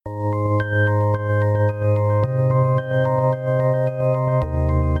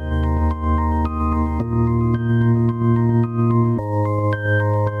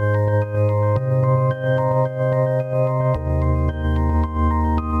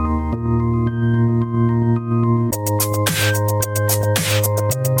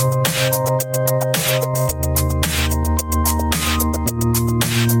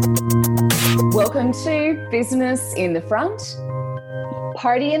Business in the Front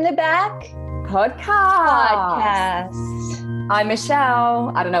Party in the Back podcast. I'm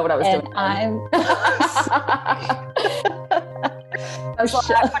Michelle. I don't know what I was doing. I'm I was like,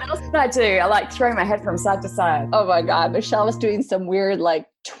 what else can I do? I like throwing my head from side to side. Oh my God. Michelle was doing some weird like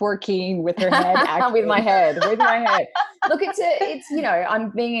twerking with her head. with my head. Look, it's I'm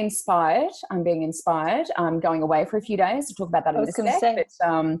being inspired. I'm going away for a few days to talk about that in a sec. But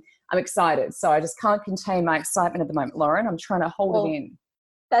I'm excited. So I just can't contain my excitement at the moment, Lauren. I'm trying to hold it in.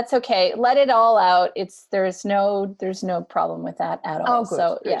 That's okay. Let it all out. There's no problem with that at all. Oh, good.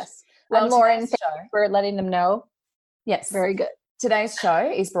 So good. Yes. Well, and Lauren, thank you for letting them know. Yes. Very good. Today's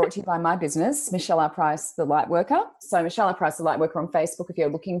show is brought to you by my business, Michelle R. Price, The Lightworker. So Michelle R. Price, The Lightworker on Facebook if you're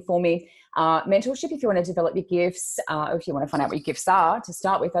looking for me. Mentorship if you want to develop your gifts, or if you want to find out what your gifts are to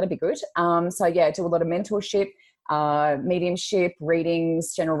start with, that'd be good. I do a lot of mentorship, mediumship,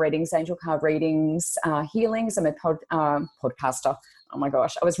 readings, general readings, angel card readings, healings. I'm a podcaster. Oh my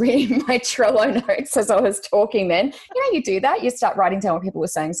gosh, I was reading my Trello notes as I was talking then. You do that. You start writing down what people were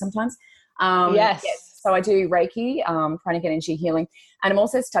saying sometimes. Yes. So I do Reiki, pranic energy healing, and I'm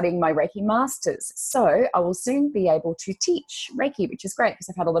also studying my Reiki Masters. So I will soon be able to teach Reiki, which is great because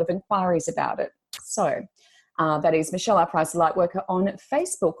I've had a lot of inquiries about it. So that is Michelle R. Price, the Lightworker on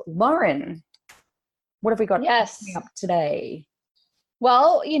Facebook. Lauren, what have we got coming up today?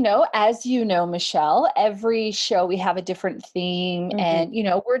 Well, as you know, Michelle, every show we have a different theme and,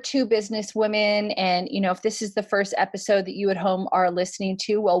 we're two business women. And, if this is the first episode that you at home are listening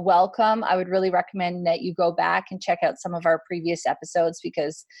to, well, welcome. I would really recommend that you go back and check out some of our previous episodes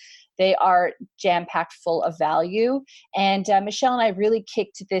because they are jam-packed full of value. And Michelle and I really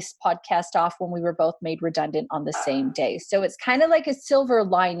kicked this podcast off when we were both made redundant on the same day. So it's kind of like a silver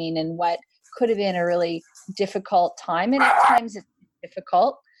lining in what could have been a really difficult time. And at times it's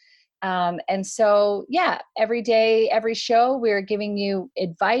difficult. And so, every day, every show, we're giving you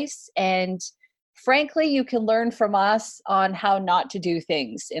advice. And frankly, you can learn from us on how not to do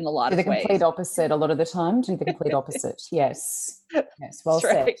things in a lot of ways. The complete opposite a lot of the time. Do the complete opposite. Yes. Yes. Well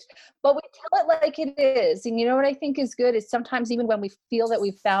said. Right. But we tell it like it is. And you know what I think is good is sometimes even when we feel that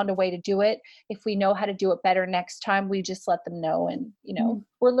we've found a way to do it, if we know how to do it better next time, we just let them know. And,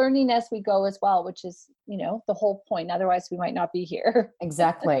 we're learning as we go as well, which is, the whole point. Otherwise we might not be here.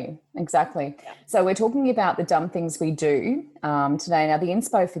 Exactly. Yeah. So we're talking about the dumb things we do today. Now the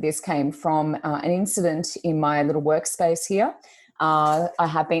inspo for this came from an incident in my little workspace here. I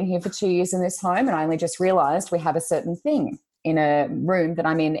have been here for 2 years in this home and I only just realized we have a certain thing in a room that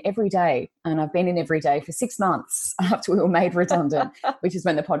I'm in every day. And I've been in every day for 6 months after we were made redundant, which is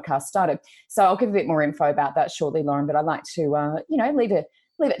when the podcast started. So I'll give a bit more info about that shortly, Lauren, but I'd like to,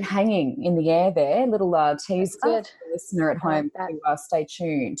 leave it hanging in the air there, little teaser for the listener at home to stay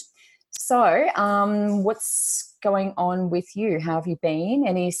tuned. So what's going on with you? How have you been?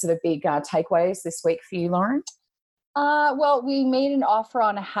 Any sort of big takeaways this week for you, Lauren? Well, we made an offer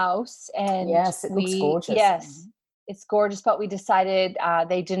on a house and yes, it looks gorgeous. Yes. It's gorgeous, but we decided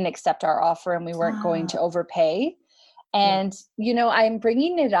they didn't accept our offer and we weren't going to overpay. And, I'm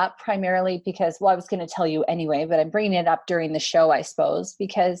bringing it up primarily because, I was going to tell you anyway, but I'm bringing it up during the show, I suppose,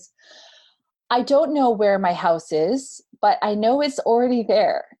 because I don't know where my house is, but I know it's already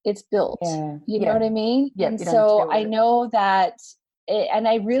there. It's built. Yeah. You know what I mean? Yeah. And so I know that, and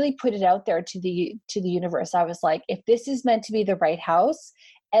I really put it out there to the universe. I was like, if this is meant to be the right house,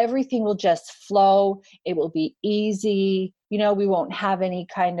 everything will just flow. It will be easy. We won't have any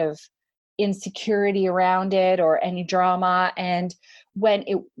kind of insecurity around it or any drama. And when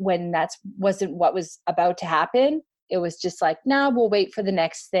that wasn't what was about to happen, it was just like, we'll wait for the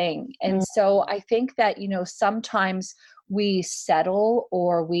next thing. And so I think that, sometimes we settle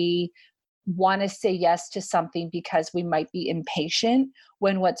or we want to say yes to something because we might be impatient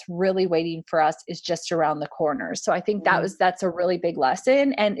when what's really waiting for us is just around the corner. So I think that's a really big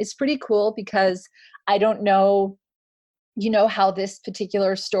lesson. And it's pretty cool because I don't know, how this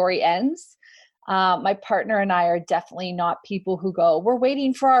particular story ends. My partner and I are definitely not people who go, we're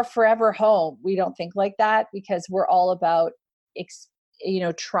waiting for our forever home. We don't think like that because we're all about,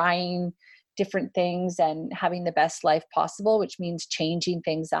 trying different things and having the best life possible, which means changing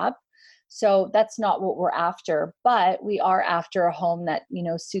things up. So that's not what we're after, but we are after a home that,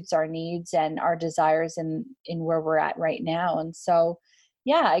 suits our needs and our desires in where we're at right now. And so,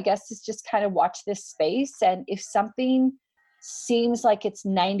 I guess it's just kind of watch this space. And if something seems like it's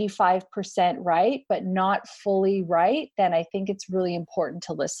 95% right, but not fully right, then I think it's really important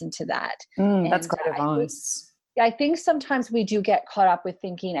to listen to that. That's great advice. I think sometimes we do get caught up with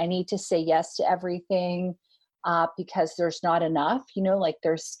thinking, I need to say yes to everything. because there's not enough, like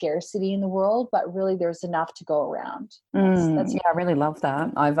there's scarcity in the world, but really there's enough to go around. That's Yeah, I really love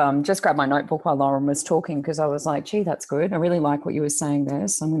that. I've just grabbed my notebook while Lauren was talking because I was like, gee, that's good. I really like what you were saying there.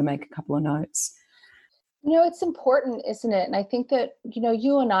 So I'm going to make a couple of notes. It's important, isn't it? And I think that,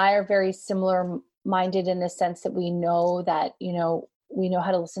 you and I are very similar minded in the sense that we know that, we know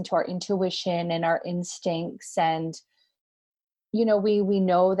how to listen to our intuition and our instincts. And, we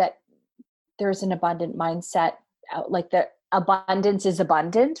know that there's an abundant mindset out, like the abundance is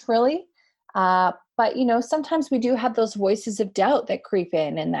abundant, really. But, sometimes we do have those voices of doubt that creep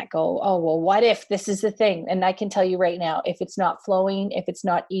in and that go, oh, well, what if this is the thing? And I can tell you right now, if it's not flowing, if it's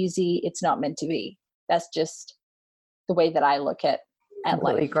not easy, it's not meant to be. That's just the way that I look at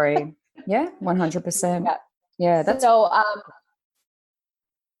Completely life. agree. Yeah, 100%. Yeah. Yeah, that's so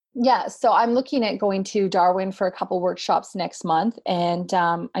I'm looking at going to Darwin for a couple workshops next month, and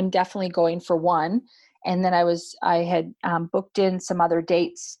I'm definitely going for one. And then I had booked in some other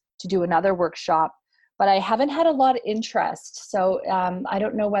dates to do another workshop, but I haven't had a lot of interest. So I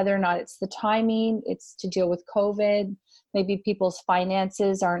don't know whether or not it's the timing, it's to deal with COVID. Maybe people's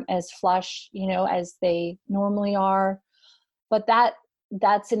finances aren't as flush, as they normally are. But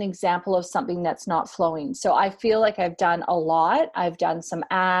that's an example of something that's not flowing. So I feel like I've done a lot. I've done some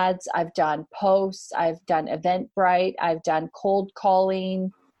ads, I've done posts, I've done Eventbrite, I've done cold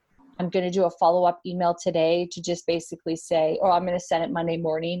calling. I'm going to do a follow-up email today to just basically say, or I'm going to send it Monday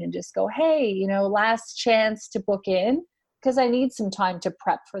morning and just go, hey, last chance to book in, because I need some time to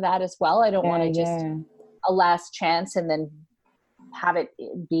prep for that as well. I don't want to just a last chance and then have it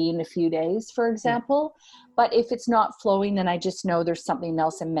be in a few days, for example. But if it's not flowing, then I just know there's something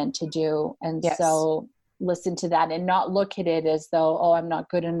else I'm meant to do. And so listen to that and not look at it as though, oh, I'm not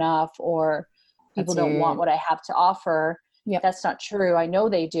good enough or people don't want what I have to offer. That's not true. I know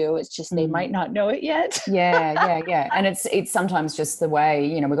they do. It's just they might not know it yet. Yeah. And it's sometimes just the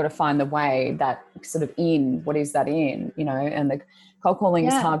way, we've got to find the way that sort of what is that in, and the cold calling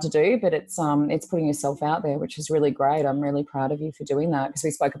is hard to do, but it's putting yourself out there, which is really great. I'm really proud of you for doing that, because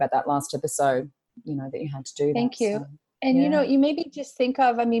we spoke about that last episode, that you had to do. Thank you. So, and, you maybe just think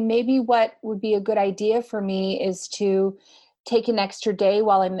of, maybe what would be a good idea for me is to take an extra day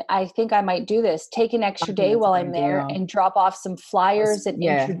I think I might do this, take an extra day while I'm there and drop off some flyers and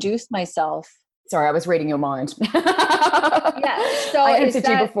introduce myself. Sorry, I was reading your mind. So I answered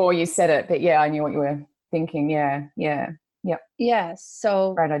you before you said it, but I knew what you were thinking. Yeah.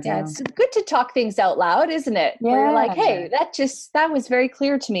 So great idea. It's good to talk things out loud, isn't it? Yeah. Where you're like, hey, that was very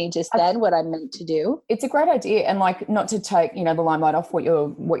clear to me just then what I meant to do. It's a great idea. And not to take, the limelight off what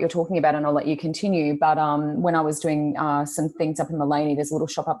you're talking about, and I'll let you continue. But when I was doing some things up in Mullaney, there's a little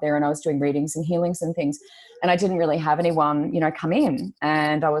shop up there, and I was doing readings and healings and things. And I didn't really have anyone, come in.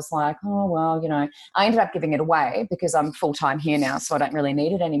 And I was like, oh, well, I ended up giving it away because I'm full-time here now, so I don't really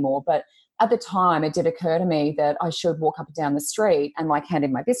need it anymore. But at the time, it did occur to me that I should walk up and down the street and hand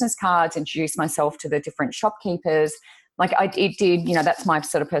in my business cards, introduce myself to the different shopkeepers. It did, that's my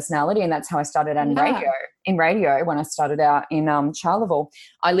sort of personality, and that's how I started on radio. In radio, when I started out in Charleville,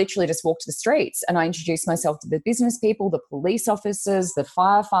 I literally just walked the streets and I introduced myself to the business people, the police officers, the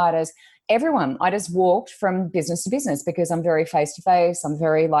firefighters, everyone. I just walked from business to business because I'm very face-to-face. I'm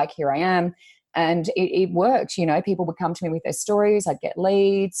very here I am. And it worked, people would come to me with their stories. I'd get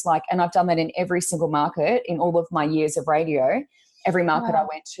leads, and I've done that in every single market in all of my years of radio. Every market I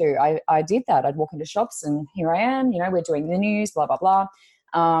went to, I did that. I'd walk into shops and here I am, we're doing the news, blah, blah, blah.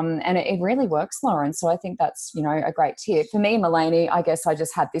 And it really works, Lauren. So I think that's, a great tip. For me, Mullaney, I guess I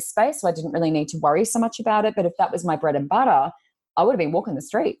just had this space, so I didn't really need to worry so much about it. But if that was my bread and butter, I would have been walking the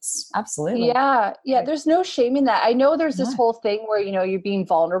streets. Absolutely. Yeah. There's no shame in that. I know there's this whole thing where, you're being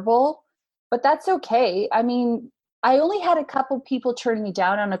vulnerable. But that's okay. I I only had a couple people turn me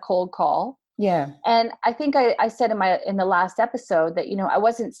down on a cold call. Yeah. And I think I said in the last episode that, I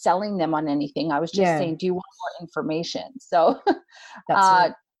wasn't selling them on anything. I was just saying, do you want more information? So,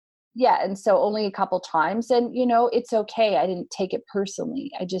 that's and so only a couple times. And, it's okay. I didn't take it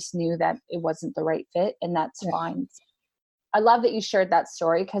personally. I just knew that it wasn't the right fit, and that's fine. I love that you shared that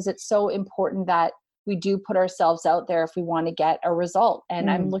story, because it's so important that we do put ourselves out there if we want to get a result. And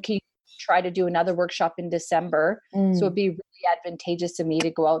I'm looking try to do another workshop in December. So it'd be really advantageous to me to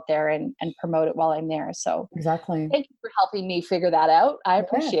go out there and promote it while I'm there. So exactly. Thank you for helping me figure that out. I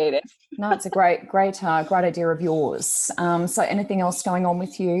appreciate it. No, it's a great idea of yours. So anything else going on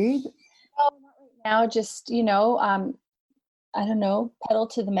with you? Well, not right now, just, I don't know, pedal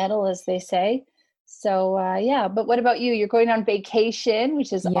to the metal, as they say. So, but what about you? You're going on vacation,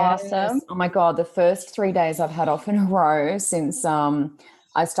 which is awesome. Oh my God. The first 3 days I've had off in a row since,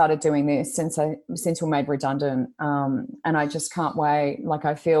 I started doing this since we're made redundant. And I just can't wait. Like,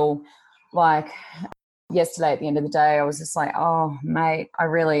 I feel like yesterday at the end of the day, I was just like, oh, mate, I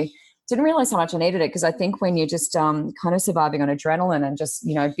really didn't realize how much I needed it, because I think when you're just kind of surviving on adrenaline and just,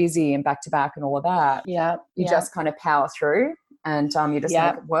 busy and back to back and all of that, you just kind of power through and you just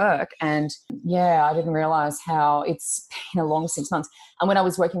make it work. And I didn't realize how it's been a long 6 months. And when I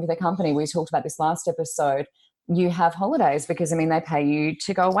was working for the company, we talked about this last episode, you have holidays because, they pay you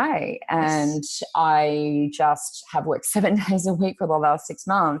to go away. And I just have worked 7 days a week for the last 6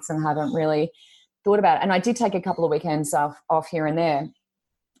 months and haven't really thought about it. And I did take a couple of weekends off here and there.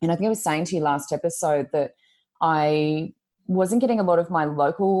 And I think I was saying to you last episode that I wasn't getting a lot of my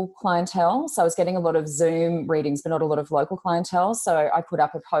local clientele. So I was getting a lot of Zoom readings, but not a lot of local clientele. So I put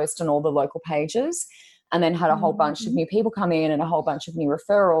up a post on all the local pages and then had a whole bunch of new people come in and a whole bunch of new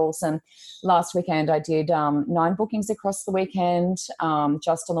referrals. And last weekend I did 9 bookings across the weekend,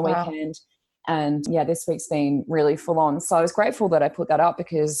 just on the weekend. And this week's been really full on. So I was grateful that I put that up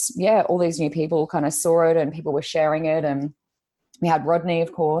because, all these new people kind of saw it and people were sharing it. And we had Rodney,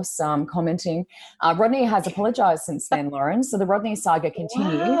 of course, commenting. Rodney has apologized since then, Lauren. So the Rodney saga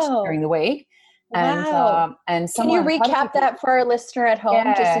continued during the week. Wow. And can you recap that for our listener at home?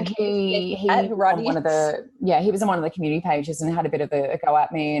 Yeah, just in case he was on one of the community pages and had a bit of a go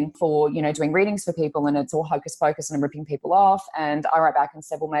at me and for, doing readings for people, and it's all hocus pocus and I'm ripping people off. And I wrote back and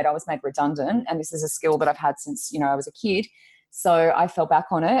said, well, mate, I was made redundant and this is a skill that I've had since, I was a kid. So I fell back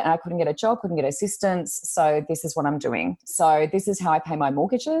on it and I couldn't get a job, couldn't get assistance. So this is what I'm doing. So this is how I pay my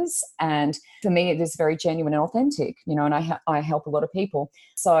mortgages. And for me, it is very genuine and authentic, and I help a lot of people.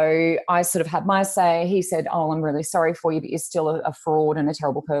 So I sort of had my say. He said, oh, I'm really sorry for you, but you're still a fraud and a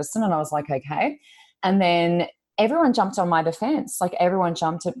terrible person. And I was like, okay. And then everyone jumped on my defense. Like everyone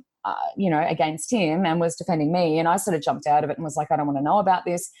jumped against him and was defending me. And I sort of jumped out of it and was like, I don't want to know about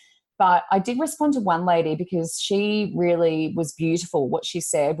this. But I did respond to one lady because she really was beautiful. What she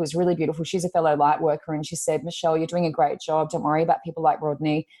said was really beautiful. She's a fellow light worker and she said, Michelle, you're doing a great job. Don't worry about people like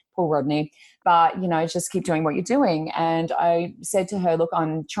Rodney, poor Rodney, but, just keep doing what you're doing. And I said to her, look,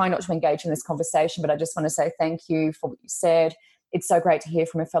 I'm trying not to engage in this conversation, but I just want to say thank you for what you said. It's so great to hear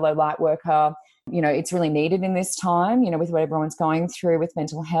from a fellow light worker. It's really needed in this time, with what everyone's going through with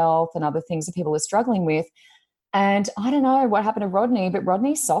mental health and other things that people are struggling with. And I don't know what happened to Rodney, but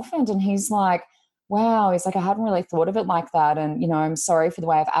Rodney softened and he's like, wow, he's like, I hadn't really thought of it like that. And, I'm sorry for the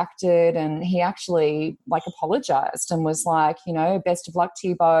way I've acted. And he actually apologized and was like, best of luck to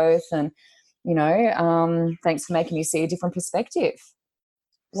you both. And, thanks for making me see a different perspective.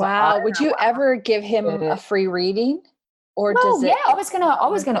 Wow. Would you ever give him a free reading? Or I was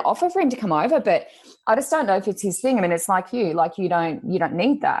gonna offer for him to come over, but I just don't know if it's his thing. I mean, it's like you don't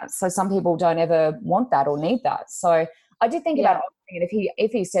need that. So some people don't ever want that or need that. So I did think about offering it.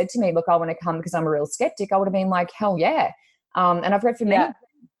 If he said to me, look, I want to come because I'm a real skeptic, I would have been like, hell yeah. And I've read for many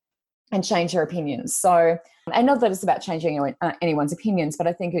and change their opinions. So, and not that it's about changing anyone's opinions, but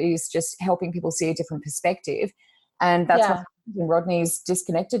I think it is just helping people see a different perspective. And that's what Rodney's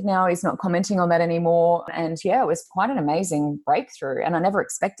disconnected now. He's not commenting on that anymore. And it was quite an amazing breakthrough. And I never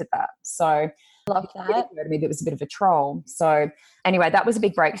expected that. So love that. It was a bit of a troll. So anyway, that was a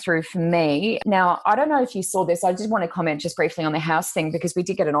big breakthrough for me. Now, I don't know if you saw this. I did want to comment just briefly on the house thing because we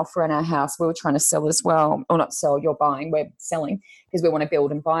did get an offer on our house. We were trying to sell as well. Or not sell, you're buying. We're selling because we want to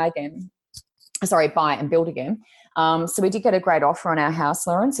build and buy again. Buy and build again. So we did get a great offer on our house,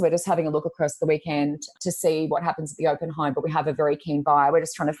 Lauren. So we're just having a look across the weekend to see what happens at the open home. But we have a very keen buyer. We're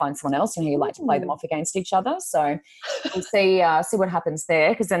just trying to find someone else and who like to play them off against each other. So we'll see what happens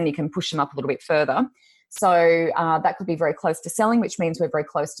there because then you can push them up a little bit further. So that could be very close to selling, which means we're very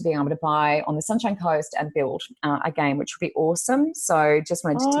close to being able to buy on the Sunshine Coast and build again, which would be awesome. So just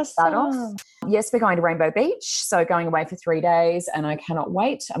wanted to tick that off. Yes, we're going to Rainbow Beach. So going away for 3 days and I cannot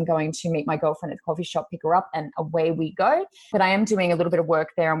wait. I'm going to meet my girlfriend at the coffee shop, pick her up and away we go. But I am doing a little bit of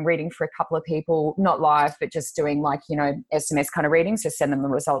work there. I'm reading for a couple of people, not live, but just doing SMS kind of readings. Just send them the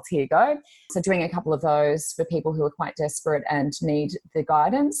results. Here you go. So doing a couple of those for people who are quite desperate and need the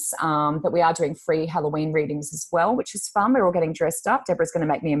guidance. But we are doing free Halloween readings as well, which is fun. We're all getting dressed up. Deborah's going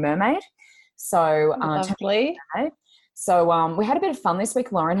to make me a mermaid. So lovely. So we had a bit of fun this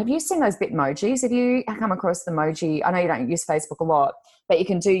week, Lauren. Have you seen those Bitmojis? Have you come across the emoji? I know you don't use Facebook a lot, but you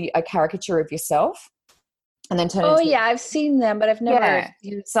can do a caricature of yourself and then turn it into I've seen them, but I've never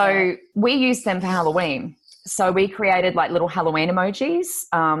used them. We use them for Halloween. So we created little Halloween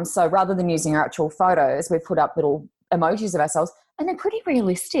emojis. So rather than using our actual photos, we put up little emojis of ourselves. And they're pretty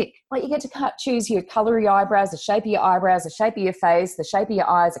realistic. You get to choose your color of your eyebrows, the shape of your eyebrows, the shape of your face, the shape of your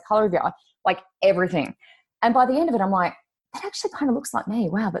eyes, the color of your eye, everything. And by the end of it, I'm like, that actually kind of looks like me.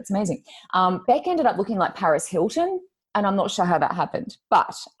 Wow, that's amazing. Beck ended up looking like Paris Hilton, and I'm not sure how that happened,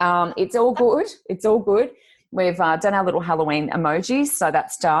 but it's all good. It's all good. We've done our little Halloween emojis, so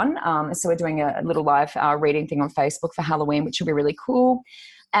that's done. So we're doing a little live reading thing on Facebook for Halloween, which will be really cool.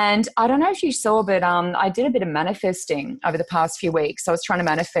 And I don't know if you saw, but I did a bit of manifesting over the past few weeks. So I was trying to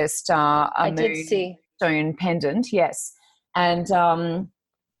manifest a moonstone pendant, yes. And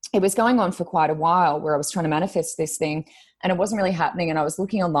it was going on for quite a while where I was trying to manifest this thing and it wasn't really happening. And I was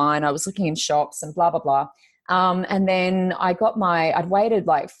looking online, I was looking in shops and blah, blah, blah. And then I'd waited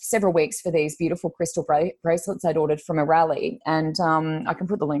like several weeks for these beautiful crystal bracelets I'd ordered from a rally. And I can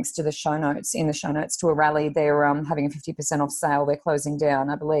put the links to the show notes to a rally. They're having a 50% off sale. They're closing down,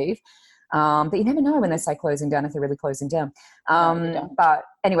 I believe. But you never know when they say closing down if they're really closing down. But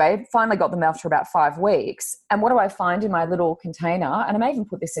anyway, finally got them after about 5 weeks. And what do I find in my little container? And I may even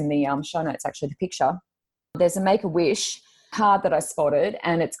put this in the show notes, actually, the picture. There's a Make-A-Wish card that I spotted,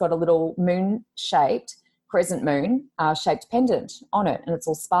 and it's got a little moon-shaped crescent moon shaped pendant on it, and it's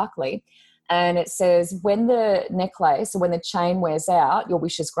all sparkly. And it says, when the necklace or when the chain wears out, your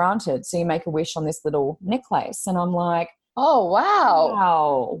wish is granted. So you make a wish on this little necklace. And I'm like, oh,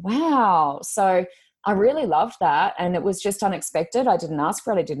 wow. So I really loved that. And it was just unexpected. I didn't ask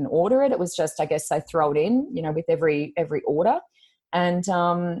for it. I didn't order it. It was just, I guess they throw it in, with every order. And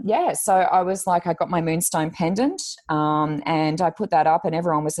so I was like, I got my moonstone pendant and I put that up and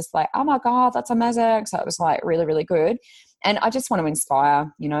everyone was just like, oh my God, that's amazing. So it was like really, really good. And I just want to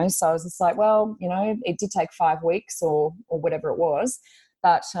inspire, so I was just like, well, it did take 5 weeks or whatever it was,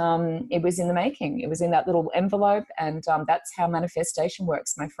 but it was in the making. It was in that little envelope, and that's how manifestation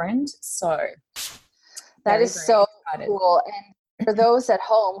works, my friend. So that is so cool. And for those at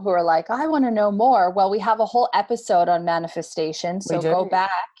home who are like, I want to know more, well, we have a whole episode on manifestation. So go back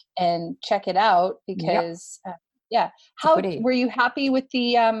and check it out because, How were you happy with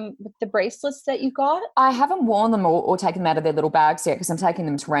the bracelets that you got? I haven't worn them or taken them out of their little bags yet because I'm taking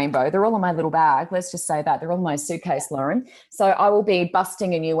them to Rainbow. They're all in my little bag. Let's just say that. They're all in my suitcase, Lauren. So I will be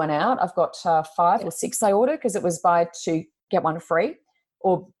busting a new one out. I've got 5 or 6 I ordered because it was buy 2, get 1 free,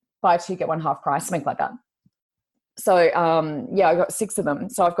 or buy 2, get 1 half price, something like that. So, I got 6 of them.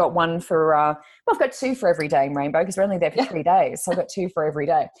 So I've got 1 for, I've got 2 for every day in Rainbow because we're only there for 3 days. So I've got 2 for every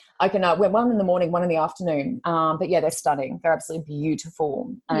day. I can wear 1 in the morning, 1 in the afternoon. But they're stunning. They're absolutely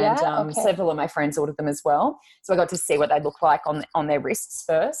beautiful. And several of my friends ordered them as well. So I got to see what they look like on their wrists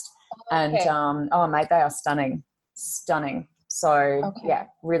first. Okay. And, mate, they are stunning. So,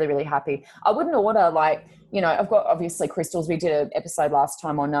 really, really happy. I wouldn't order I've got obviously crystals. We did an episode last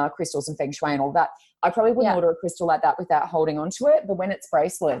time on crystals and feng shui and all that. I probably wouldn't order a crystal like that without holding onto it. But when it's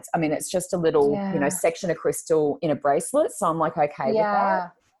bracelets, I mean, it's just a little, section of crystal in a bracelet. So I'm like, okay with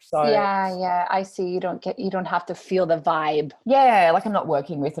that. So I see. You don't have to feel the vibe. Yeah, like I'm not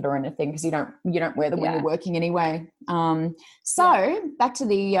working with it or anything because you don't wear them when you're working anyway. Back to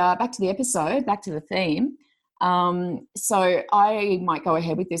the episode, back to the theme. So I might go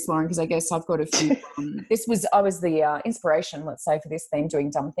ahead with this, Lauren, because I guess I've got a few. I was the inspiration, let's say, for this theme, doing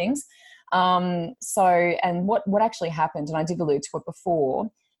dumb things. And what actually happened, and I did allude to it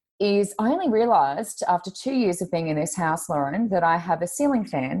before, is I only realised after 2 years of being in this house, Lauren, that I have a ceiling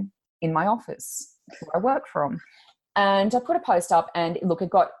fan in my office where I work from. And I put a post up and look, it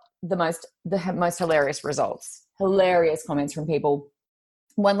got the most hilarious results, hilarious comments from people.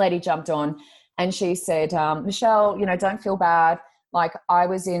 One lady jumped on and she said, Michelle, don't feel bad. Like I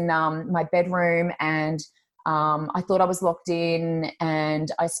was in my bedroom and I thought I was locked in and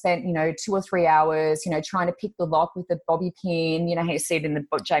I spent, 2 or 3 hours, trying to pick the lock with the bobby pin. How you see it in the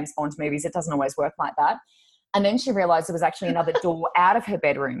James Bond movies. It doesn't always work like that. And then she realized there was actually another door out of her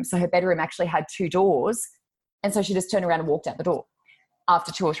bedroom. So her bedroom actually had 2 doors. And so she just turned around and walked out the door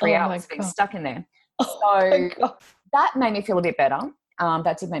after 2 or 3 hours being stuck in there. So that made me feel a bit better.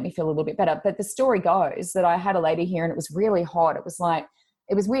 That did make me feel a little bit better. But the story goes that I had a lady here and it was really hot. It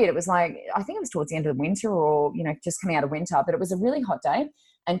was weird. It was like, I think it was towards the end of the winter or, just coming out of winter, but it was a really hot day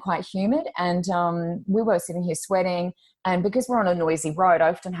and quite humid. And we were sitting here sweating. And because we're on a noisy road, I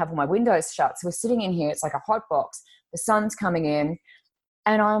often have all my windows shut. So we're sitting in here. It's like a hot box. The sun's coming in.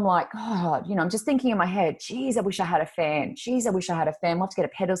 And I'm like, God, I'm just thinking in my head, geez, I wish I had a fan. Geez, I wish I had a fan. We'll have to get a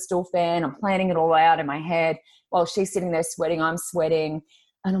pedestal fan. I'm planning it all out in my head while she's sitting there sweating. I'm sweating.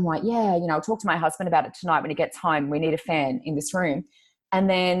 And I'm like, I'll talk to my husband about it tonight when he gets home. We need a fan in this room. And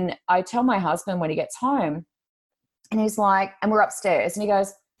then I tell my husband when he gets home and he's like, and we're upstairs and he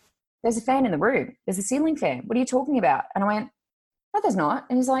goes, there's a fan in the room. There's a ceiling fan. What are you talking about? And I went, no, there's not.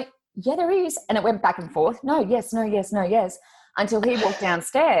 And he's like, yeah, there is. And it went back and forth. No, yes, until he walked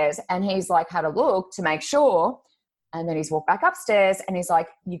downstairs and he's like had a look to make sure. And then he's walked back upstairs and he's like,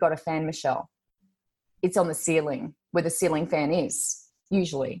 you got a fan, Michelle. It's on the ceiling where the ceiling fan is,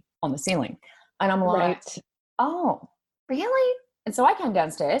 usually on the ceiling. And I'm like, oh, really? And so I came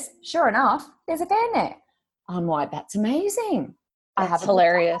downstairs. Sure enough, there's a fan there. I'm like, that's amazing. That's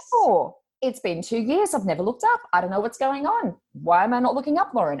hilarious. It's been 2 years. I've never looked up. I don't know what's going on. Why am I not looking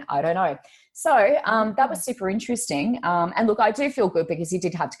up, Lauren? I don't know. So that was super interesting. And look, I do feel good because he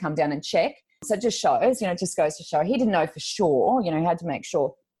did have to come down and check. So it just shows, it just goes to show he didn't know for sure, he had to make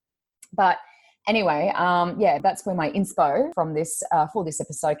sure. But anyway, that's where my inspo from this for this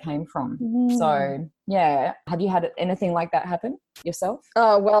episode came from. So yeah, have you had anything like that happen yourself?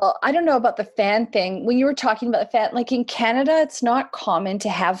 Oh, well, I don't know about the fan thing. When you were talking about the fan, like in Canada, it's not common to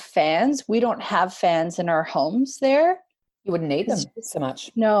have fans. We don't have fans in our homes there. You wouldn't need them so much.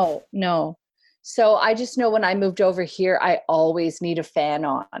 No. So I just know when I moved over here, I always need a fan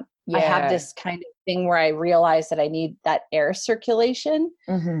on. Yeah. I have this kind of thing where I realize that I need that air circulation.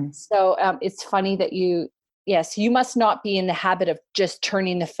 So it's funny that you must not be in the habit of just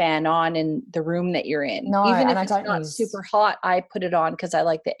turning the fan on in the room that you're in. No, even if it's not super hot, I put it on because I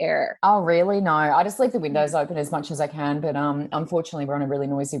like the air. Oh, really? No, I just leave the windows open as much as I can. But unfortunately, we're on a really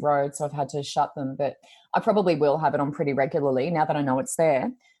noisy road, so I've had to shut them. But I probably will have it on pretty regularly now that I know it's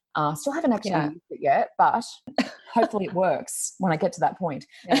there. Still haven't actually used it yet, but hopefully it works when I get to that point.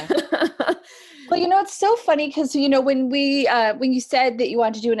 Yeah. Well, it's so funny because, when you said that you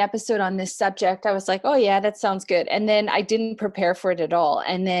wanted to do an episode on this subject, I was like, oh yeah, that sounds good. And then I didn't prepare for it at all.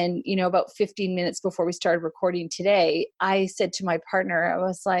 And then, about 15 minutes before we started recording today, I said to my partner, I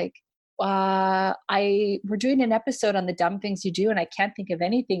was like, we're doing an episode on the dumb things you do, and I can't think of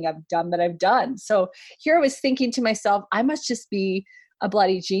anything dumb that I've done. So here I was thinking to myself, I must just be a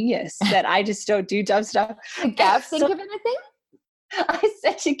bloody genius that I just don't do dumb stuff. Did Gav think of anything? I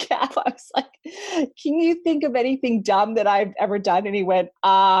said to Gav, I was like, can you think of anything dumb that I've ever done? And he went,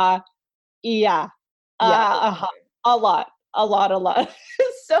 a lot.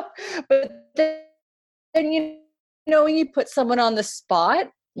 So, but then, when you put someone on the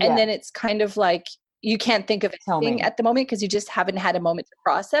spot and then it's kind of like, you can't think of anything at the moment because you just haven't had a moment to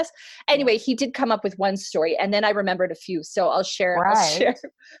process. Anyway, he did come up with one story and then I remembered a few. So I'll share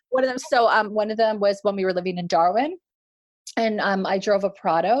one of them. So one of them was when we were living in Darwin and I drove a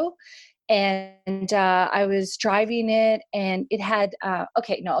Prado and I was driving it and it had, I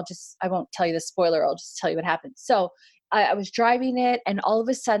won't tell you the spoiler. I'll just tell you what happened. So I was driving it and all of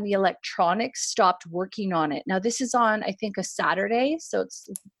a sudden the electronics stopped working on it. Now this is on, I think, a Saturday. So it's,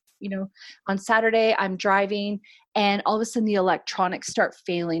 on Saturday I'm driving and all of a sudden the electronics start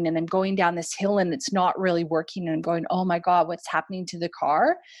failing and I'm going down this hill and it's not really working and I'm going, oh my God, what's happening to the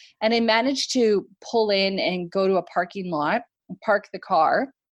car? And I managed to pull in and go to a parking lot and park the car.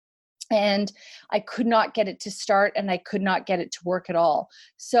 And I could not get it to start and I could not get it to work at all.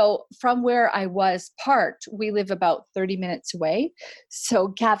 So from where I was parked, we live about 30 minutes away. So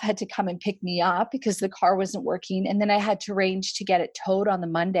Gav had to come and pick me up because the car wasn't working. And then I had to arrange to get it towed on the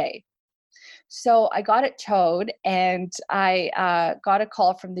Monday. So I got it towed and I got a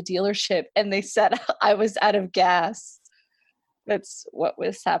call from the dealership and they said I was out of gas. That's what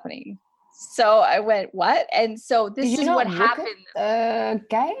was happening. So I went, what? And so this is what happened. So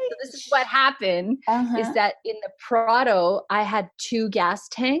this is what happened is that in the Prado, I had 2 gas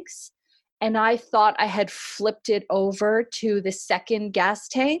tanks and I thought I had flipped it over to the second gas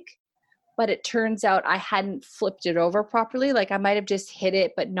tank, but it turns out I hadn't flipped it over properly. Like I might've just hit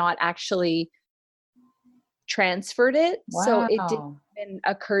it, but not actually transferred it. Wow. So it didn't even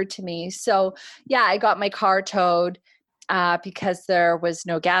occur to me. So yeah, I got my car towed. Because there was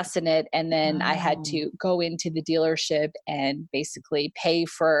no gas in it. And then I had to go into the dealership and basically pay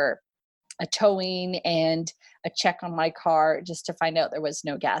for a towing and a check on my car just to find out there was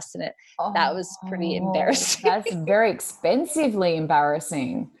no gas in it. That was pretty embarrassing. That's very expensively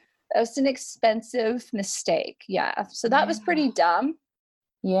embarrassing. That was an expensive mistake. Yeah. So that was pretty dumb.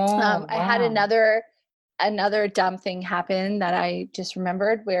 Yeah. I had another dumb thing happen that I just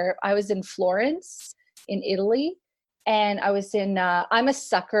remembered where I was in Florence in Italy. And I was I'm a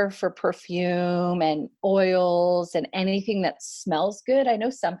sucker for perfume and oils and anything that smells good. I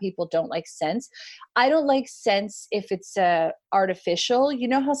know some people don't like scents. I don't like scents if it's artificial. You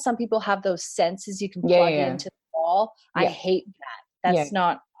know how some people have those scents you can plug into the wall? I hate that. That's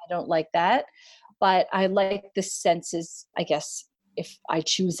not, I don't like that. But I like the senses, I guess, if I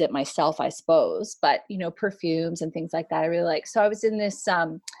choose it myself, I suppose. But, perfumes and things like that, I really like. So I was in this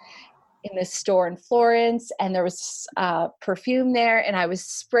in this store in Florence, and there was perfume there, and I was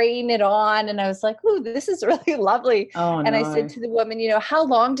spraying it on, and I was like, "Ooh, this is really lovely." Oh And I said no. to the woman, "How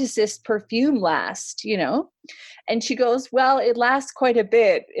long does this perfume last?" And she goes, "Well, it lasts quite a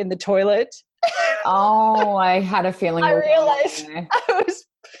bit in the toilet." Oh, I had a feeling I you were going realized there. I was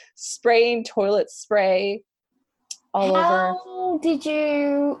spraying toilet spray all over. How did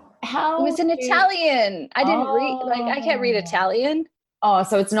you, It how was did an you, Italian. I didn't read, like, I can't read oh. Italian. Oh,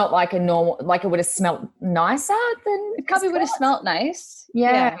 so it's not like a normal, like it would have smelt nicer than, It because probably would have toilet, smelled nice.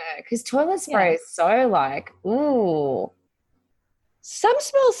 yeah, Yeah. because toilet Yeah. spray is so like, ooh, Some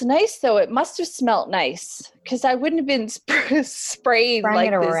smells nice though. It must have smelled nice because I wouldn't have been spraying spraying it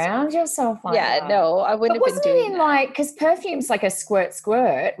like this. around yourself like Yeah, that. no, I wouldn't But have been wasn't it doing in that. like, because perfume's like a squirt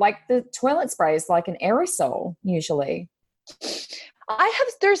squirt, like the toilet spray is like an aerosol usually.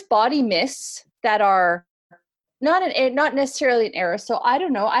 There's body mists that are not necessarily an aerosol. I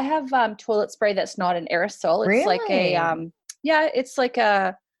don't know. I have toilet spray that's not an aerosol. It's like a Really? yeah, it's like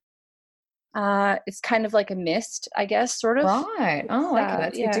a it's kind of like a mist, I guess, sort of. Right. It's Oh, okay.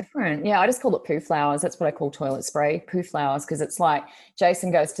 That's a bit yeah. different. Yeah, I just call it poo flowers. That's what I call toilet spray, poo flowers, because it's like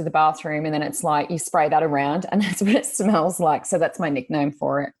Jason goes to the bathroom and then it's like you spray that around and that's what it smells like. So that's my nickname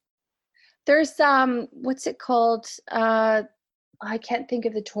for it. There's what's it called? I can't think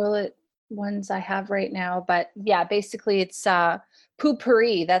of the toilet ones I have right now, but yeah, basically it's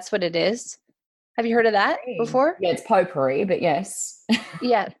poopery. That's what it is. Have you heard of that before? Yeah, it's potpourri, but yes.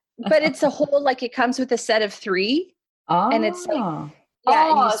 Yeah, but it's a whole, like, it comes with a set of 3, and it's like, Oh. yeah,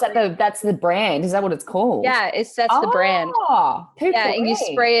 and you Oh, is that spray. that's the brand? Is that what it's called? Yeah, that's the brand. Oh, Yeah, and you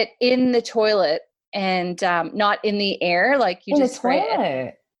potpourri spray it in the toilet and not in the air. Like, you in the just spray it.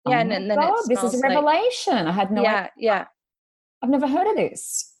 toilet. Oh Yeah, my and then it God, this is a smells like, revelation. I had no idea. yeah, yeah, I've never heard of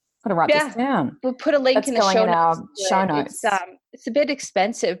this. Got to write this yeah. down. We'll put a link That's in the going show in our notes to show it. notes. It's a bit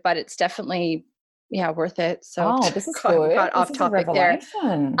expensive, but it's definitely, yeah, worth it. So Oh, this is got, good. got This off is a topic there.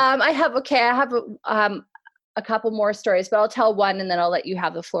 revelation. I have a couple more stories, but I'll tell one and then I'll let you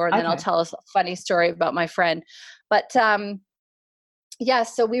have the floor, and then I'll Okay. tell us a funny story about my friend. But yeah,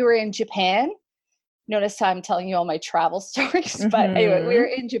 so we were in Japan. Notice how I'm telling you all my travel stories. But anyway, we were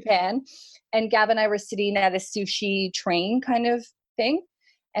Mhm. in Japan, and Gab and I were sitting at a sushi train kind of thing.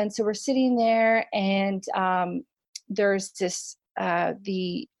 And so we're sitting there, and there's this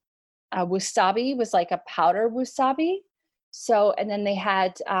the wasabi was like a powder wasabi. So, and then they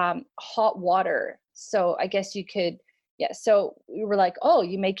had hot water. So I guess you could, yeah. So we were like, oh,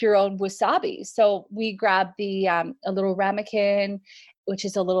 you make your own wasabi. So we grabbed a little ramekin, which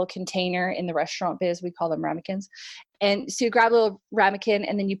is a little container in the restaurant biz. We call them ramekins. And so you grab a little ramekin,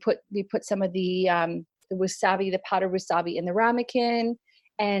 and then we put some of the wasabi, the powdered wasabi, in the ramekin,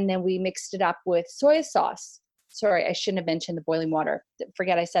 and then we mixed it up with soy sauce. Sorry, I shouldn't have mentioned the boiling water.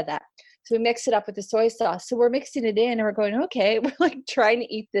 Forget I said that. So we mix it up with the soy sauce. So we're mixing it in and we're going, okay, we're like trying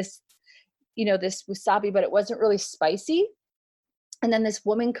to eat this, this wasabi, but it wasn't really spicy. And then this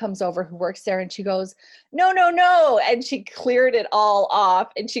woman comes over who works there, and she goes, no, no, no. And she cleared it all off.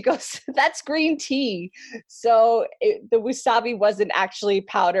 And she goes, that's green tea. So the wasabi wasn't actually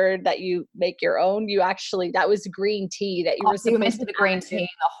powdered that you make your own. That was green tea that you Oh, were so you meant supposed to to the green add tea in. in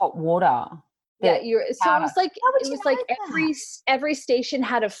the hot water. Yeah, The so powder. How would it you was like know that? every station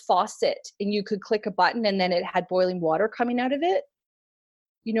had a faucet, and you could click a button and then it had boiling water coming out of it.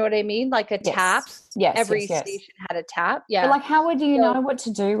 You know what I mean? Like a tap. Yes. Yes, Every yes, yes. station had a tap. But Yeah. like, how would you So know what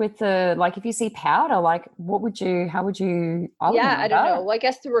to do with like, if you see powder, like, how would you, I wouldn't yeah, know I don't know. that. Well, I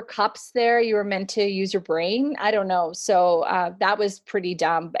guess there were cups there. You were meant to use your brain. I don't know. So that was pretty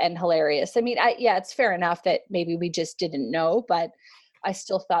dumb and hilarious. I mean, yeah, it's fair enough that maybe we just didn't know, but I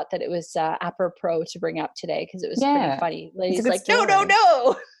still thought that it was apropos to bring up today because it was pretty Yeah. funny. It's a Lady's good like, no, no, story.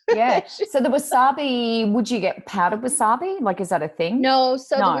 no. Yeah. So the wasabi, would you get powdered wasabi? Like, is that a thing? No,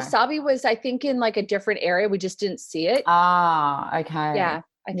 so the No. wasabi was, I think, in like a different area. We just didn't see it. Ah, okay. Yeah.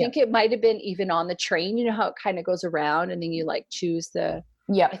 I Yep. think it might have been even on the train. You know how it kind of goes around and then you like choose I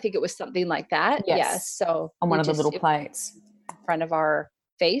Yep. think it was something like that. Yes. Yes. So On we one of the just little it was plates. in front of our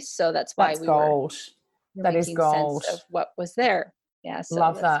face. So that's why That's we were gold. That is making sense gold. of what was there. Yeah. So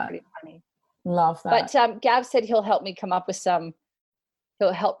Love that's that. pretty funny. Love But that. Gab said he'll help me come up with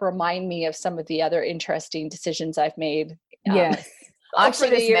he'll help remind me of some of the other interesting decisions I've made. Yes. I Over actually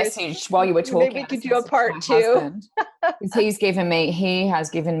the just years. messaged while you were Maybe talking. we I could just do a messaged my part 2. husband because he has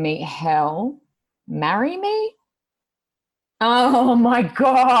given me hell. Marry me? Oh my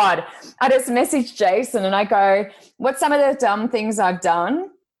God. I just messaged Jason and I go, what's some of the dumb things I've done?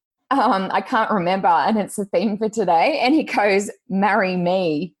 I can't remember. And it's the theme for today. And he goes, marry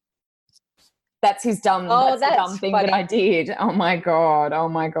me. That's his dumb. Oh, That's the that's dumb thing that I funny. did. Oh my god. Oh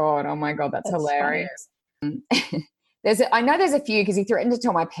my god. Oh my god. That's Funny. hilarious. I know there's a few because he threatened to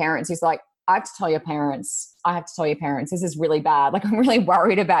tell my parents. He's like, I have to tell your parents. I have to tell your parents. This is really bad. Like, I'm really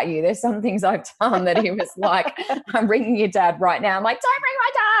worried about you. There's some things I've done that he was like, I'm ringing your dad right now. I'm like, don't ring my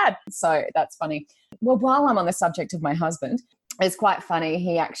dad. So that's funny. Well, while I'm on the subject of my husband, it's quite funny.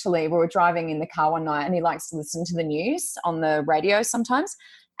 We were driving in the car one night and he likes to listen to the news on the radio sometimes.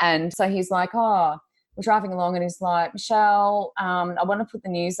 And so he's like, oh, we're driving along and he's like, Michelle, I want to put the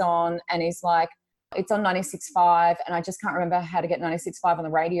news on. And he's like, it's on 96.5 and I just can't remember how to get 96.5 on the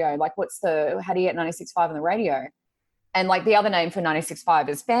radio. Like, how do you get 96.5 on the radio? And like the other name for 96.5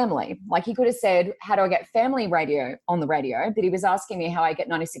 is family. Like he could have said, how do I get family radio on the radio? But he was asking me how I get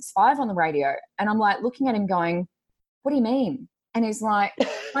 96.5 on the radio. And I'm like looking at him going, what do you mean? And he's like,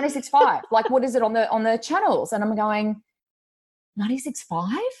 96.5. Like, what is it on the channels? And I'm going,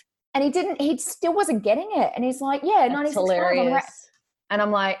 96.5? And he still wasn't getting it. And he's like, yeah, 96.5 on the radio. And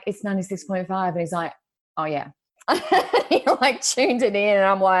I'm like, it's 96.5. And he's like, oh, yeah. He like tuned it in. And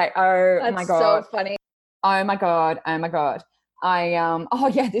I'm like, That's my God. so funny. Oh, my God. Oh, my God.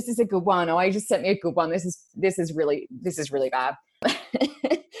 Oh, yeah, this is a good one. Oh, he just sent me a good one. This is really bad.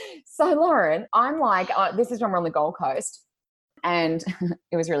 So, Lauren, I'm like, this is when we're on the Gold Coast. And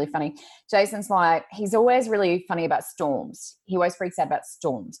it was really funny. Jason's like, he's always really funny about storms. He always freaks out about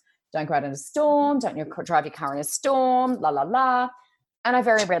storms. Don't go out in a storm. Don't drive your car in a storm. La, la, la. And I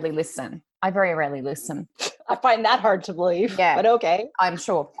very rarely listen. I find that hard to believe. Yeah. But okay. I'm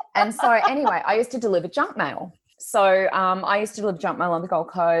sure. And so anyway, I used to deliver junk mail. So I used to deliver junk mail on the Gold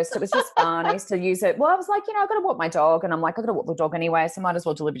Coast. It was just fun. I used to use it. Well, I was like, I've got to walk my dog. And I'm like, I've got to walk the dog anyway. So might as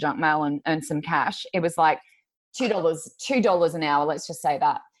well deliver junk mail and earn some cash. It was like $2 an hour. Let's just say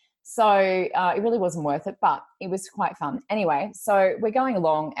that. So it really wasn't worth it, but it was quite fun. Anyway, so we're going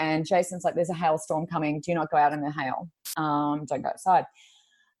along and Jason's like, there's a hailstorm coming. Do not go out in the hail. Don't go outside.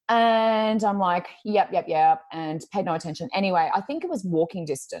 And I'm like, yep. And paid no attention. Anyway, I think it was walking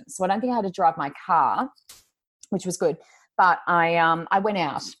distance. So I don't think I had to drive my car, which was good. But I went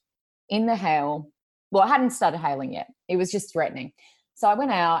out in the hail. Well, I hadn't started hailing yet. It was just threatening. So I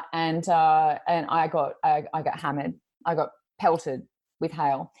went out and I got hammered. I got pelted with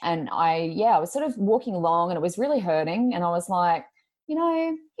hail. And I was sort of walking along and it was really hurting. And I was like, he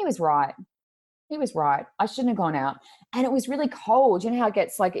was right. He was right. I shouldn't have gone out. And it was really cold. You know how it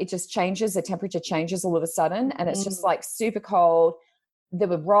gets like, it just changes, the temperature changes all of a sudden. And it's just like super cold. There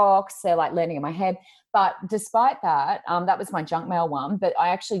were rocks, they're like landing in my head. But despite that, that was my junk mail one. But I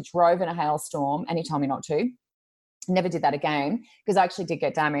actually drove in a hailstorm and he told me not to. Never did that again because I actually did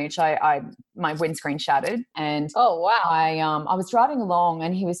get damaged. My windscreen shattered and oh wow. I was driving along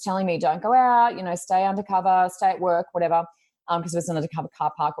and he was telling me don't go out, stay undercover, stay at work, whatever, because it was an undercover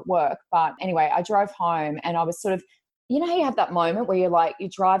car park at work. But anyway, I drove home and I was sort of, how you have that moment where you're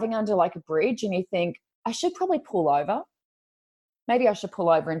driving under like a bridge and you think I should probably pull over. Maybe I should pull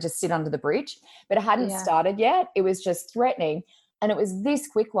over and just sit under the bridge, but it hadn't started yet. It was just threatening. And it was this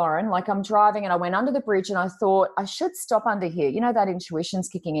quick, Lauren, like I'm driving and I went under the bridge and I thought I should stop under here. That intuition's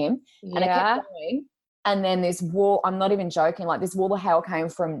kicking in. Yeah. And I kept going. And then this wall, I'm not even joking, like this wall of hail came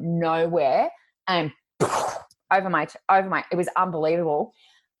from nowhere and over my, it was unbelievable.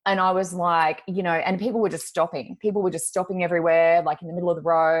 And I was like, and people were just stopping. People were just stopping everywhere, like in the middle of the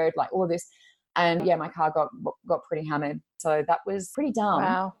road, like all of this. And my car got pretty hammered. So that was pretty dumb.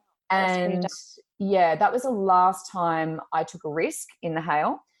 Wow. And that was the last time I took a risk in the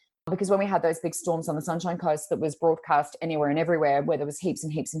hail because when we had those big storms on the Sunshine Coast that was broadcast anywhere and everywhere where there was heaps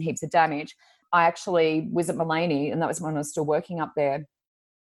and heaps and heaps of damage, I actually was at Mullaney and that was when I was still working up there.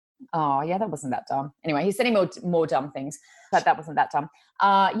 Oh, yeah, that wasn't that dumb. Anyway, he said more dumb things, but that wasn't that dumb.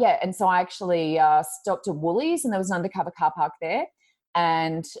 And so I actually stopped at Woolies and there was an undercover car park there.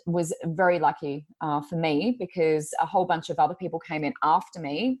 And was very lucky for me because a whole bunch of other people came in after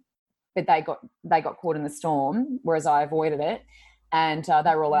me, but they got caught in the storm, whereas I avoided it. And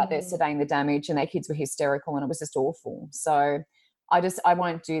they were all out there surveying the damage and their kids were hysterical and it was just awful. So I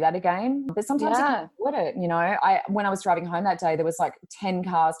won't do that again. But sometimes you can avoid it, when I was driving home that day, there was like 10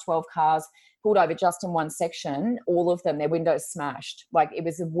 cars, 12 cars pulled over just in one section, all of them, their windows smashed. Like it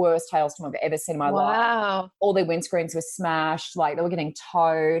was the worst hailstorm I've ever seen in my life. Wow. All their windscreens were smashed. Like they were getting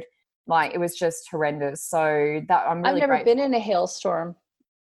towed. Like it was just horrendous. So that I'm really I've never grateful. been in a hailstorm.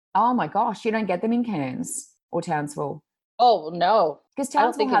 Oh my gosh. You don't get them in Cairns or Townsville? Oh no. Because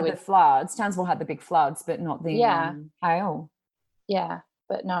Townsville had the floods. Townsville had the big floods, but not the hail. Yeah,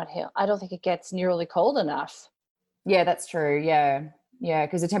 but not hail. I don't think it gets nearly cold enough. Yeah, that's true. Yeah. Yeah,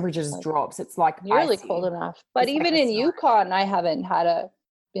 because the temperature just drops. It's like nearly icy. cold enough. But it's even like in Yukon, I haven't had a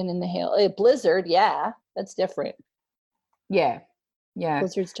been in the hail. A blizzard, yeah, that's different. Yeah.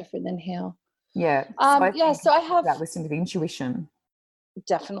 Blizzard's different than hail. Yeah. So I Yeah, think so I have that listen to the intuition.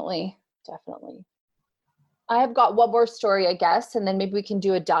 definitely. I have got one more story, I guess, and then maybe we can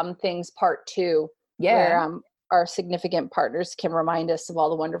do a dumb things part 2, where Yeah. our significant partners can remind us of all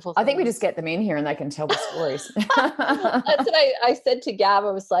the wonderful I things. think we just get them in here and they can tell the stories. That's what I said to Gab.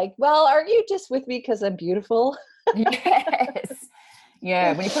 I was like, well, aren't you just with me because I'm beautiful? Yes.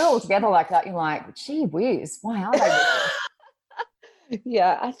 Yeah. When you put it all together like that, you're like, gee whiz, why are they with us?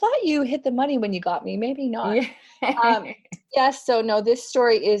 Yeah, I thought you hit the money when you got me. Maybe not. Yeah. Yes. So no, this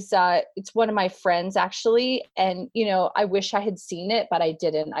story is it's one of my friends actually, and I wish I had seen it, but I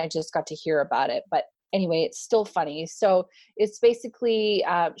didn't. I just got to hear about it. But anyway, it's still funny. So it's basically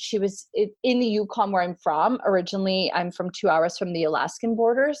she was in the Yukon where I'm from. Originally, I'm from 2 hours from the Alaskan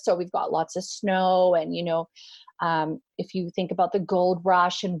border, so we've got lots of snow, and if you think about the gold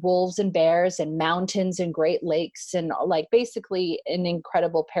rush and wolves and bears and mountains and Great Lakes and like basically an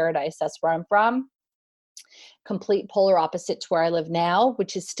incredible paradise, that's where I'm from. Complete polar opposite to where I live now,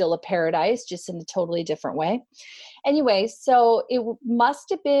 which is still a paradise, just in a totally different way. Anyway, so it must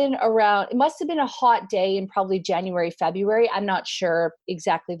have been a hot day in probably January, February. I'm not sure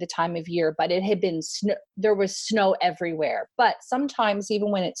exactly the time of year, but it had been there was snow everywhere. But sometimes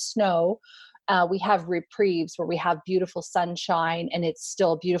even when it's snow, we have reprieves where we have beautiful sunshine and it's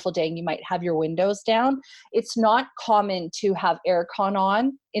still a beautiful day and you might have your windows down. It's not common to have aircon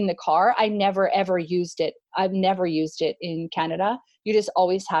on in the car. I never ever used it. I've never used it in Canada. You just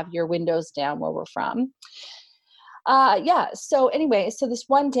always have your windows down where we're from. So anyway, so this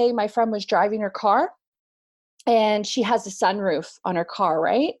one day my friend was driving her car and she has a sunroof on her car,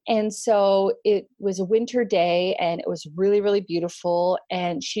 right? And so it was a winter day and it was really, really beautiful.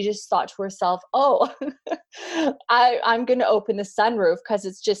 And she just thought to herself, oh, I'm going to open the sunroof because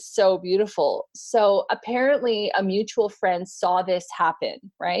it's just so beautiful. So apparently a mutual friend saw this happen,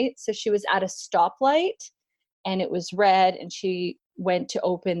 right? So she was at a stoplight and it was red and she went to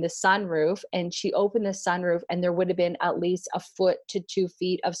open the sunroof and she opened the sunroof and there would have been at least 1 foot to 2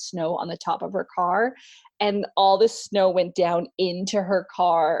 feet of snow on the top of her car. And all the snow went down into her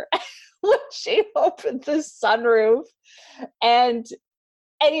car when she opened the sunroof. And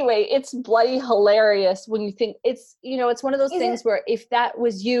anyway, it's bloody hilarious when you think it's one of those things where if that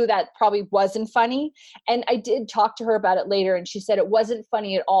was you, that probably wasn't funny. And I did talk to her about it later and she said it wasn't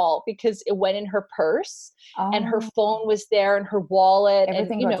funny at all because it went in her purse and her phone was there and her wallet.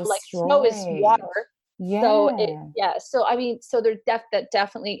 Everything And got like snow is water. Yeah. So I mean, so that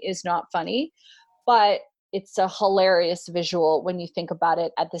definitely is not funny, but it's a hilarious visual when you think about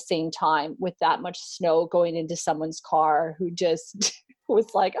it at the same time with that much snow going into someone's car who just was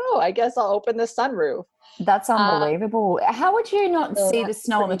like, oh, I guess I'll open the sunroof. That's unbelievable. How would you not see the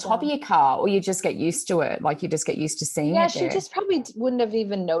snow on the top of your car, or you just get used to it? Like you just get used to seeing it there? She just probably wouldn't have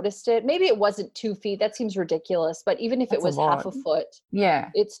even noticed it. Maybe it wasn't 2 feet. That seems ridiculous. But even if it was half a foot,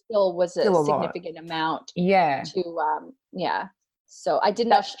 it still was a significant amount. Yeah. So I did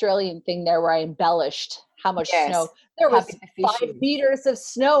an Australian thing there where I embellished how much snow. There was 5 meters of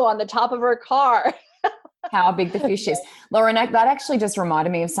snow on the top of her car. How big the fish is. Lauren, that actually just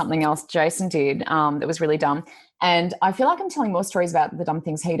reminded me of something else Jason did that was really dumb. And I feel like I'm telling more stories about the dumb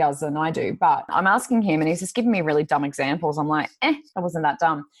things he does than I do. But I'm asking him and he's just giving me really dumb examples. I'm like, that wasn't that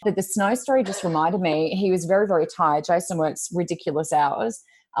dumb. But the snow story just reminded me, he was very, very tired. Jason works ridiculous hours,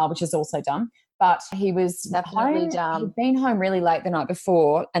 which is also dumb. But he was definitely dumb. He'd been home really late the night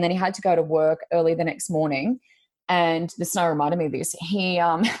before and then he had to go to work early the next morning. And the snow reminded me of this.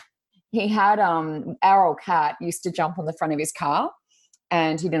 He had our old cat used to jump on the front of his car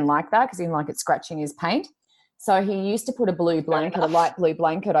and he didn't like that because he didn't like it scratching his paint. So he used to put a light blue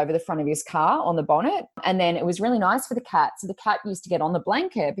blanket over the front of his car on the bonnet. And then it was really nice for the cat. So the cat used to get on the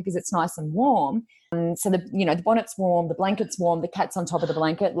blanket because it's nice and warm. So the bonnet's warm, the blanket's warm, the cat's on top of the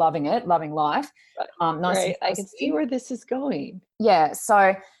blanket, loving it, loving life. Nice. Right. I can see where this is going. Yeah.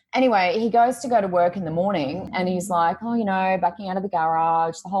 So anyway, he goes to go to work in the morning and he's like, backing out of the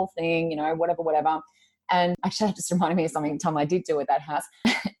garage, the whole thing, whatever. And actually, that just reminded me of something Tom I did do at that house.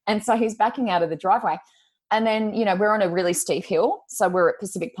 And so he's backing out of the driveway. And then, we're on a really steep hill. So we're at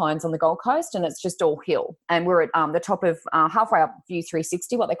Pacific Pines on the Gold Coast and it's just all hill. And we're at the top of halfway up View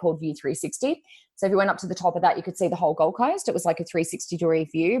 360, what they call View 360. So if you went up to the top of that, you could see the whole Gold Coast. It was like a 360-degree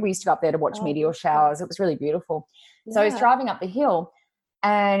view. We used to go up there to watch meteor showers. It was really beautiful. Yeah. So he's driving up the hill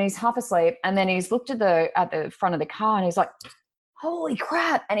and he's half asleep. And then he's looked at the front of the car and he's like, holy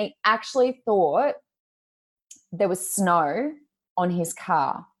crap. And he actually thought there was snow on his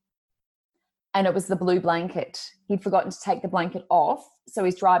car. And it was the blue blanket. He'd forgotten to take the blanket off. So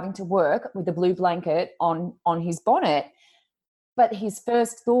he's driving to work with the blue blanket on his bonnet. But his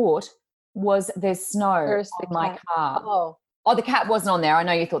first thought was there's snow Where's the on my cat? car. Oh, the cat wasn't on there. I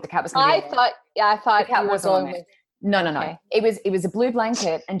know you thought the cat was going to be on there. I thought The cat you were wasn't on going there. with. No. Okay. It was a blue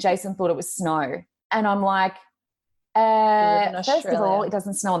blanket, and Jason thought it was snow. And I'm like, in first of all, Australia. it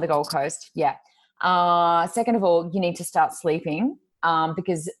doesn't snow on the Gold Coast. Yeah. Second of all, you need to start sleeping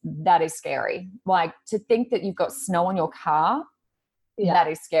because that is scary. Like, to think that you've got snow on your car, that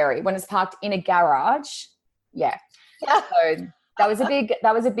is scary. When it's parked in a garage, yeah. So that was a big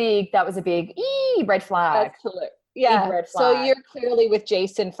red flag. That's hilarious. Yeah. Big red So flag. you're clearly with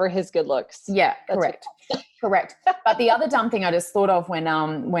Jason for his good looks. Yeah, correct. Correct. But the other dumb thing I just thought of when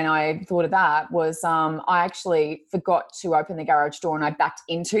I thought of that was I actually forgot to open the garage door, and I backed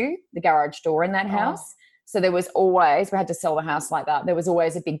into the garage door in that house. So there was always, we had to sell the house like that. There was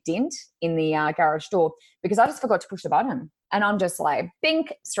always a big dent in the garage door because I just forgot to push the button, and I'm just like,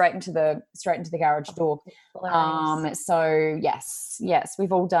 bink, straight into the garage door. So yes,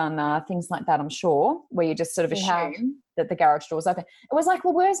 we've all done things like that, I'm sure, where you just sort of assume that the garage door's open. It was like,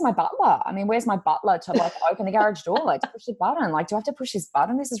 well, where's my butler? I mean, where's my butler to like open the garage door, like to push the button? Like, do I have to push this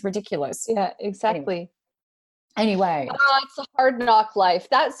button? This is ridiculous. Yeah, exactly. Anyway. It's a hard knock life.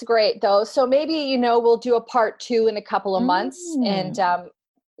 That's great though. So maybe, we'll do a part 2 in a couple of months. And,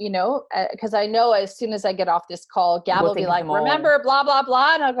 because I know as soon as I get off this call, Gab will be like, remember, blah, blah,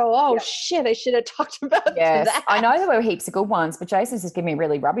 blah. And I'll go, shit, I should have talked about that. I know there were heaps of good ones, but Jason's just giving me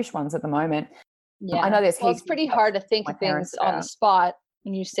really rubbish ones at the moment. Yeah. I know there's it's pretty hard to think of things on the spot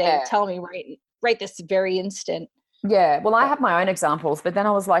when you say, tell me right this very instant. Yeah, well, I have my own examples, but then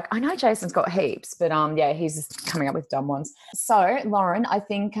I was like, I know Jason's got heaps, but he's just coming up with dumb ones. So, Lauren, I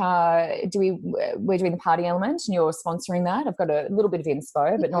think we're doing the party element, and you're sponsoring that. I've got a little bit of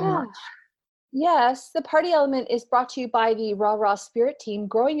inspo, but not much. Yes, the party element is brought to you by the Raw Raw Spirit team.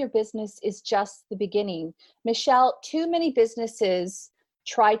 Growing your business is just the beginning. Michelle, too many businesses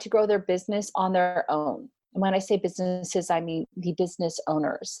try to grow their business on their own. And when I say businesses, I mean the business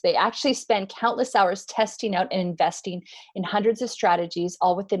owners. They actually spend countless hours testing out and investing in hundreds of strategies,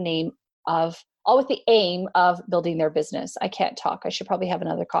 all with the aim of building their business. I can't talk. I should probably have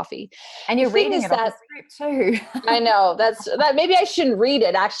another coffee. And you're reading it off the script too. I know that. Maybe I shouldn't read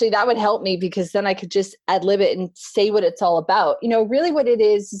it. Actually, that would help me because then I could just ad lib it and say what it's all about. Really what it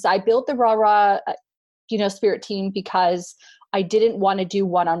is I built the Raw Raw, Spirit team because I didn't want to do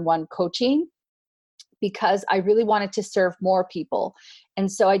one-on-one coaching, because I really wanted to serve more people.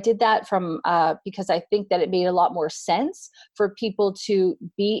 And so I did that because I think that it made a lot more sense for people to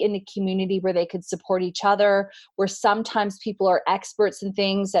be in a community where they could support each other, where sometimes people are experts in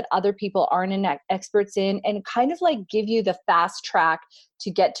things that other people aren't experts in, and kind of like give you the fast track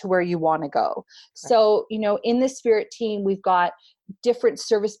to get to where you want to go. Right. So, in the Spirit team, we've got different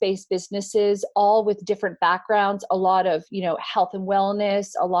service-based businesses, all with different backgrounds, a lot of, health and wellness,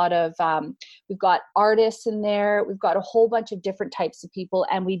 a lot of, we've got artists in there. We've got a whole bunch of different types of people.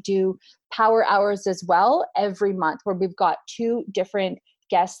 And we do power hours as well every month, where we've got 2 different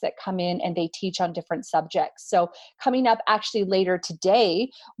guests that come in and they teach on different subjects. So coming up actually later today,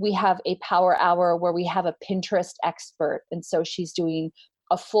 we have a power hour where we have a Pinterest expert. And so she's doing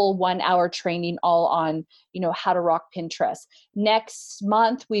a full 1-hour training all on, how to rock Pinterest. Next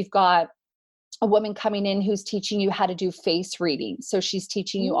month, we've got a woman coming in who's teaching you how to do face reading. So she's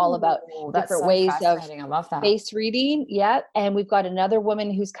teaching you all about different ways of face reading. Yeah. And we've got another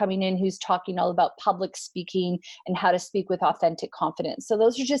woman who's coming in who's talking all about public speaking and how to speak with authentic confidence. So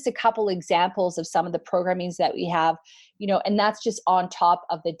those are just a couple examples of some of the programmings that we have, and that's just on top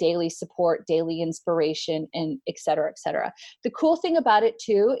of the daily support, daily inspiration, and et cetera, et cetera. The cool thing about it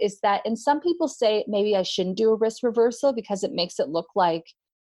too is that, and some people say maybe I shouldn't do a risk reversal because it makes it look like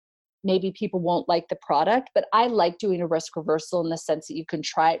maybe people won't like the product, but I like doing a risk reversal in the sense that you can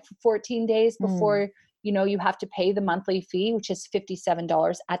try it for 14 days before, you have to pay the monthly fee, which is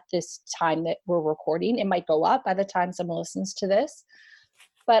 $57 at this time that we're recording. It might go up by the time someone listens to this,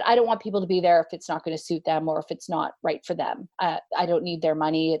 but I don't want people to be there if it's not going to suit them or if it's not right for them. I don't need their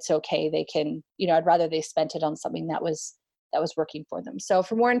money. It's okay. They can, I'd rather they spent it on something that was working for them. So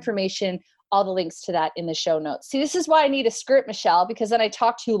for more information, all the links to that in the show notes. See, this is why I need a script, Michelle, because then I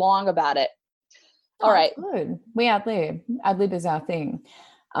talk too long about it. All right. Good. We ad-lib. Ad-lib is our thing.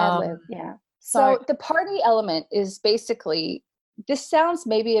 Ad-lib, yeah. So the party element is basically, this sounds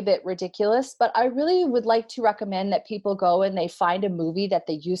maybe a bit ridiculous, but I really would like to recommend that people go and they find a movie that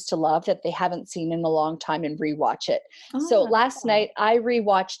they used to love that they haven't seen in a long time and rewatch it. So last night I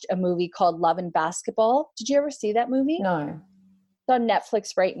rewatched a movie called Love and Basketball. Did you ever see that movie? No. It's on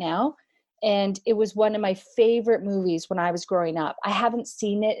Netflix right now. And it was one of my favorite movies when I was growing up. I haven't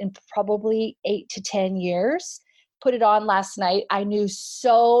seen it in probably 8 to 10 years. Put it on last night. I knew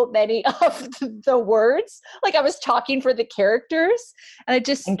so many of the words. Like I was talking for the characters. And I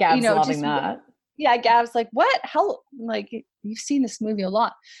just, And Gab's loving that. Yeah, Gab's like, what? How? I'm like, you've seen this movie a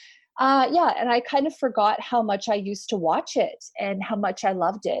lot. Yeah, and I kind of forgot how much I used to watch it and how much I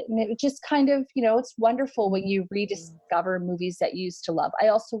loved it. And it just kind of, it's wonderful when you rediscover movies that you used to love. I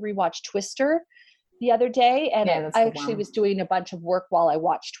also rewatched Twister the other day, and Yeah, that's I the actually one. was doing a bunch of work while I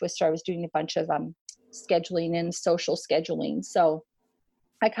watched Twister. I was doing a bunch of scheduling and social scheduling. So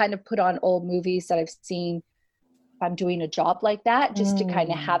I kind of put on old movies that I've seen if I'm doing a job like that, just to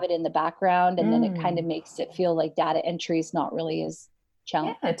kind of have it in the background. And then it kind of makes it feel like data entry is not really as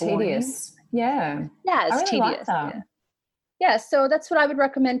Yeah, boring. tedious. Yeah. Yeah, I it's really like tedious. that. Yeah, so that's what I would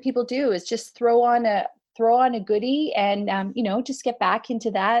recommend people do is just throw on a goodie and just get back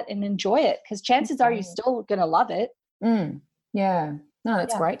into that and enjoy it, because chances are you're still gonna love it. Yeah. No,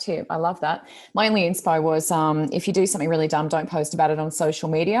 that's Yeah. great tip. I love that. My only inspo was if you do something really dumb, don't post about it on social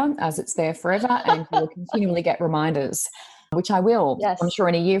media, as it's there forever and you will continually get reminders, which I will. Yes. I'm sure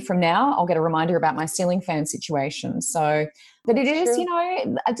in a year from now, I'll get a reminder about my ceiling fan situation. So, but it is,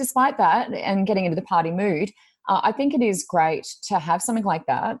 true. Despite that and getting into the party mood, I think it is great to have something like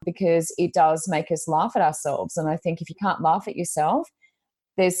that because it does make us laugh at ourselves. And I think if you can't laugh at yourself,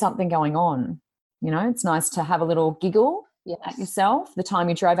 there's something going on. It's nice to have a little giggle at yourself. The time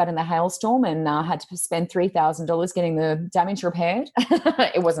you drove out in the hailstorm and had to spend $3,000 getting the damage repaired.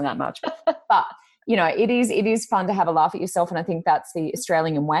 It wasn't that much, but it is fun to have a laugh at yourself, and I think that's the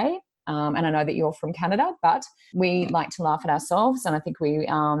Australian way. And I know that you're from Canada, but we like to laugh at ourselves, and I think we,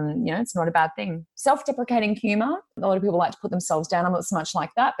 it's not a bad thing. Self-deprecating humor. A lot of people like to put themselves down. I'm not so much like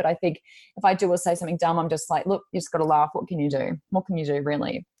that, but I think if I do or say something dumb, I'm just like, look, you just got to laugh. What can you do? What can you do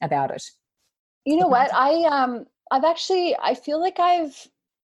really about it? You know what? I feel like I've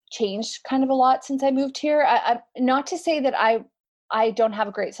changed kind of a lot since I moved here. I not to say that I don't have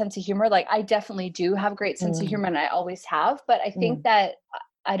a great sense of humor. Like I definitely do have a great sense of humor, and I always have. But I think that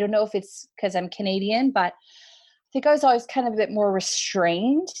I don't know if it's because I'm Canadian, but I think I was always kind of a bit more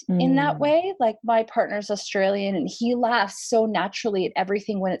restrained in that way. Like my partner's Australian, and he laughs so naturally at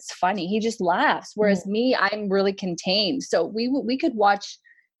everything when it's funny. He just laughs, whereas me, I'm really contained. So we could watch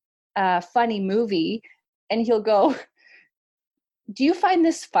a funny movie, and he'll go, do you find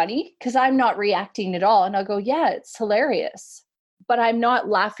this funny? Because I'm not reacting at all. And I'll go, yeah, it's hilarious, but I'm not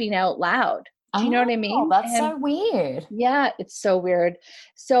laughing out loud. Do you know what I mean? That's so weird. Yeah, it's so weird.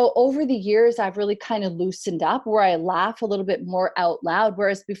 So over the years, I've really kind of loosened up where I laugh a little bit more out loud.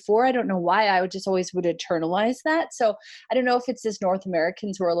 Whereas before, I don't know why, I would just always would internalize that. So I don't know if it's as North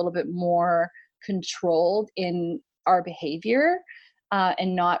Americans who are a little bit more controlled in our behavior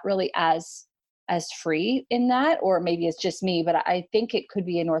and not really as free in that, or maybe it's just me, but I think it could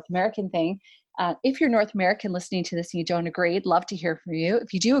be a North American thing. If you're North American listening to this and you don't agree, I'd love to hear from you.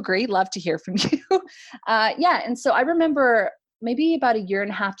 If you do agree, love to hear from you. Yeah. And so I remember maybe about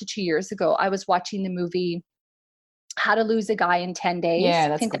 1.5 to 2 years ago, I was watching the movie How to Lose a Guy in 10 Days. Yeah,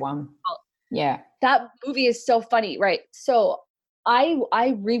 that's the one. Yeah. That movie is so funny, right? So I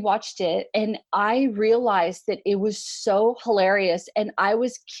rewatched it and I realized that it was so hilarious, and I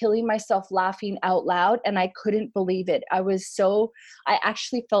was killing myself laughing out loud, and I couldn't believe it. I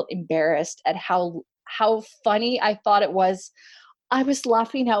actually felt embarrassed at how funny I thought it was. I was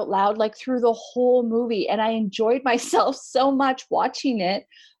laughing out loud like through the whole movie, and I enjoyed myself so much watching it,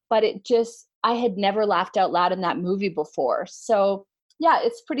 but I had never laughed out loud in that movie before. So yeah,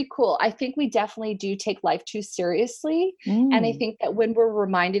 it's pretty cool. I think we definitely do take life too seriously. And I think that when we're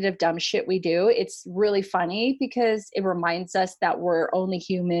reminded of dumb shit we do, it's really funny because it reminds us that we're only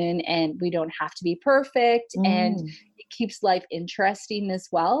human and we don't have to be perfect. And it keeps life interesting as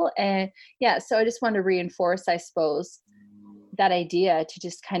well. And yeah, so I just want to reinforce, I suppose, that idea to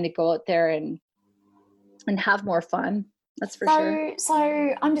just kind of go out there and have more fun. That's for sure.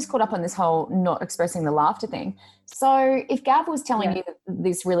 So I'm just caught up on this whole not expressing the laughter thing. So if Gav was telling you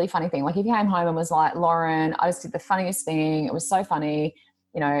this really funny thing, like if he came home and was like, Lauren, I just did the funniest thing. It was so funny,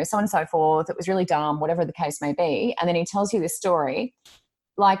 so on and so forth. It was really dumb, whatever the case may be. And then he tells you this story,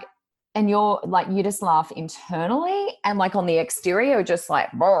 like, and you're like, you just laugh internally and like on the exterior, just like,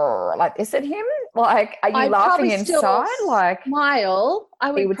 like this at him. Like, are you laughing inside? Like smile.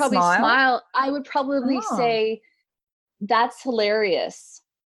 I would probably smile. I would probably say, that's hilarious.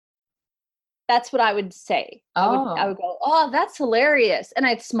 That's what I would say. I would go, oh, that's hilarious. And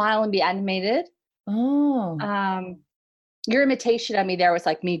I'd smile and be animated. Your imitation of me there was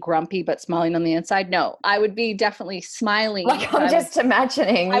like me grumpy but smiling on the inside. No, I would be definitely smiling. Like I'm just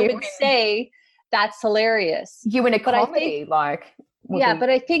imagining I you. would say that's hilarious. You in a But I comedy, think, like. yeah, but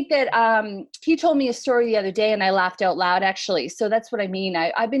I think that he told me a story the other day and I laughed out loud, actually. So that's what I mean.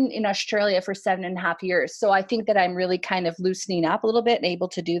 I've been in Australia for 7.5 years. So I think that I'm really kind of loosening up a little bit and able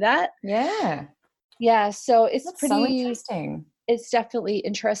to do that. Yeah. Yeah. So it's That's pretty so interesting. It's definitely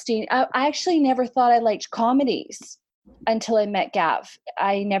interesting. I actually never thought I liked comedies until I met Gav.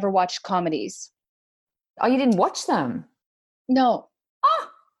 I never watched comedies. Oh, you didn't watch them? No, Oh,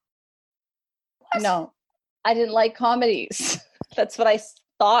 what? no, I didn't like comedies. That's what I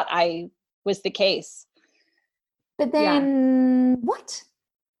thought I was the case. But then what?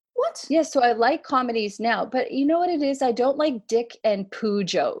 What? Yeah, so I like comedies now, but you know what it is? I don't like dick and poo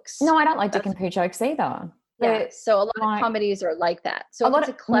jokes. No, I don't like dick and poo jokes either. Yeah, But so a lot of comedies are like that. So if it's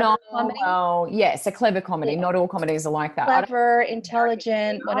a clever no, comedy, well, yes, a clever comedy. Not all comedies are like that. clever,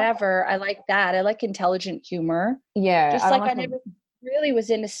 intelligent, whatever. I like that. I like intelligent humor. Yeah, Just like I never really was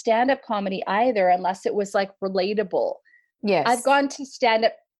into stand-up comedy either, unless it was like relatable. Yes, I've gone to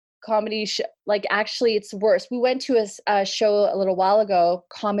stand-up comedy like actually it's worse. We went to a show a little while ago,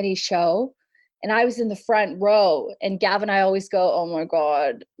 comedy show, and I was in the front row, and Gav and I always go, oh my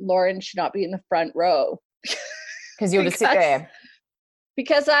God, Lauren should not be in the front row. Because you'll just sit there.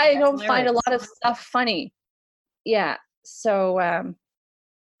 Because I don't find a lot of stuff funny. Yeah. So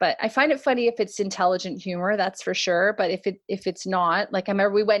but I find it funny if it's intelligent humor, that's for sure. But if it's not, like I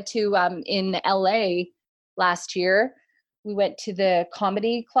remember we went to in LA last year, we went to the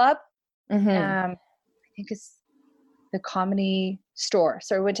comedy club. Mm-hmm. I think it's the Comedy Store.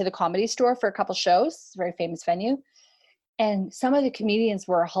 So we went to the Comedy Store for a couple shows. It's a very famous venue. And some of the comedians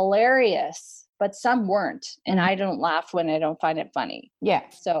were hilarious, but some weren't. And I don't laugh when I don't find it funny. Yeah.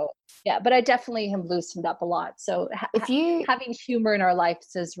 So, yeah, but I definitely have loosened up a lot. So having humor in our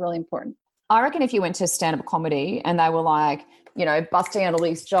lives is really important. I reckon if you went to stand-up comedy and they were like, you know, busting out all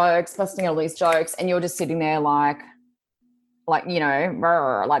these jokes, and you're just sitting there like, you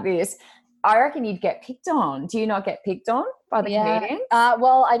know, like this, I reckon you'd get picked on. Do you not get picked on by the comedians?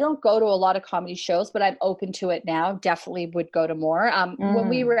 Well, I don't go to a lot of comedy shows, but I'm open to it now. Definitely would go to more. When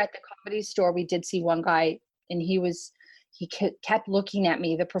we were at the Comedy Store, we did see one guy, and he kept looking at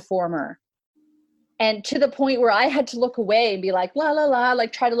me, the performer. And to the point where I had to look away and be like, la, la, la,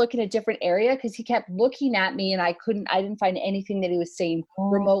 like try to look in a different area, because he kept looking at me and I didn't find anything that he was saying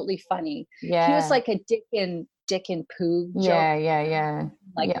remotely funny. Yeah. He was like a dick and poo joke. Yeah.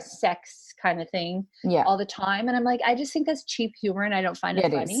 Like sex kind of thing all the time. And I'm like, I just think that's cheap humor and I don't find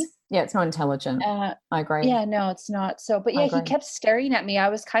it funny. Yeah, it's not intelligent. I agree. Yeah, no, it's not. So, but yeah, he kept staring at me. I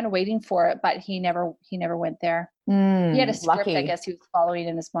was kind of waiting for it, but he never went there. He had a script, I guess he was following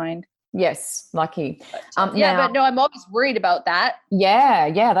in his mind. Yes, lucky. But no, I'm always worried about that.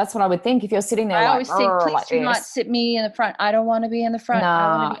 Yeah, that's what I would think. If you're sitting there, I always think, please do not sit me in the front. I don't want to be in the front.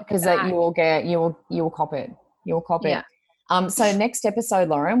 Nah, because you will cop it. You'll cop it. So next episode,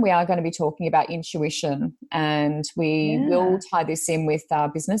 Lauren, we are going to be talking about intuition, and we will tie this in with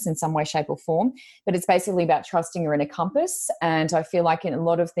business in some way, shape or form. But it's basically about trusting your inner compass. And I feel like in a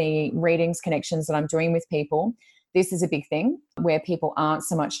lot of the readings, connections that I'm doing with people, this is a big thing where people aren't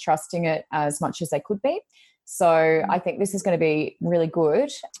so much trusting it as much as they could be. So I think this is going to be really good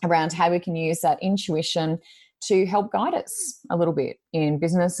around how we can use that intuition to help guide us a little bit in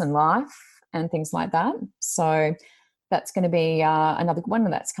business and life and things like that. So that's going to be another one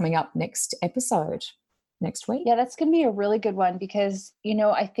that's coming up next episode next week. Yeah, that's going to be a really good one because, you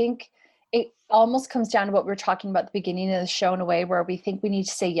know, I think it almost comes down to what we were talking about at the beginning of the show in a way where we think we need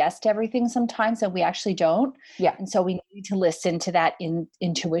to say yes to everything sometimes and we actually don't. Yeah. And so we need to listen to that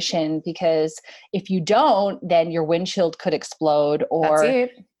intuition, because if you don't, then your windshield could explode, or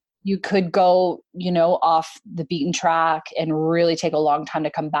you could go, you know, off the beaten track and really take a long time to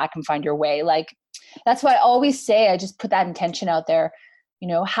come back and find your way. Like, that's why I always say, I just put that intention out there, you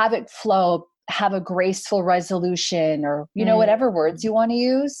know, have it flow, have a graceful resolution, or, you know, whatever words you want to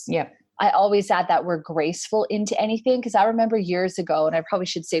use. Yeah. I always add that word graceful into anything, because I remember years ago, and I probably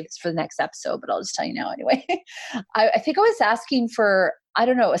should save this for the next episode, but I'll just tell you now anyway. I think I was asking for, I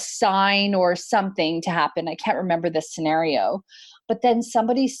don't know, a sign or something to happen. I can't remember the scenario. But then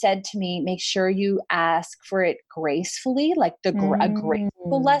somebody said to me, make sure you ask for it gracefully, like a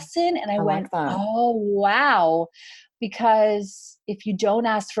graceful lesson. And I went, oh, wow. Because if you don't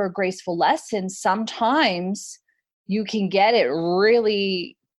ask for a graceful lesson, sometimes you can get it a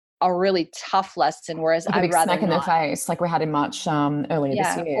really tough lesson, whereas like I'd rather smack in the face, like we had in March earlier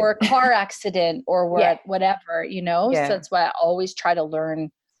this year, or a car accident, or whatever, you know. So that's why I always try to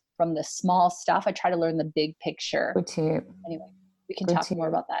learn from the small stuff. I try to learn the big picture. Good tip. Anyway, we can Good talk tip. more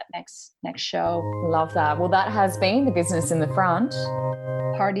about that next show. Love that. Well, that has been the Business in the Front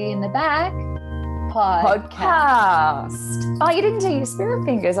Party in the Back podcast. Oh, you didn't do your spirit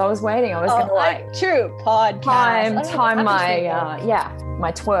fingers. I was waiting. I was going to true podcast. time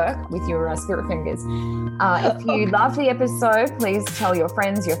my twerk with your spirit fingers. If you love the episode, please tell your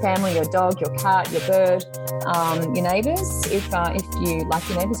friends, your family, your dog, your cat, your bird, your neighbours. If you like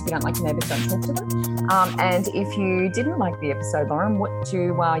your neighbours, if you don't like your neighbours, don't talk to them. And if you didn't like the episode, Lauren, what do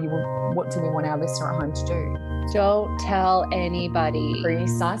we want our listener at home to do? Don't tell anybody.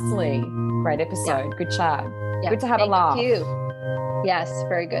 Precisely. Great episode. Yeah. Good chat. Yeah. Good to have a laugh. Thank you. Yes,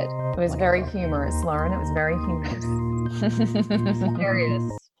 very good. It was very humorous, Lauren. It was very humorous.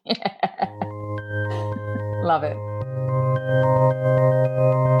 Hilarious. Love it.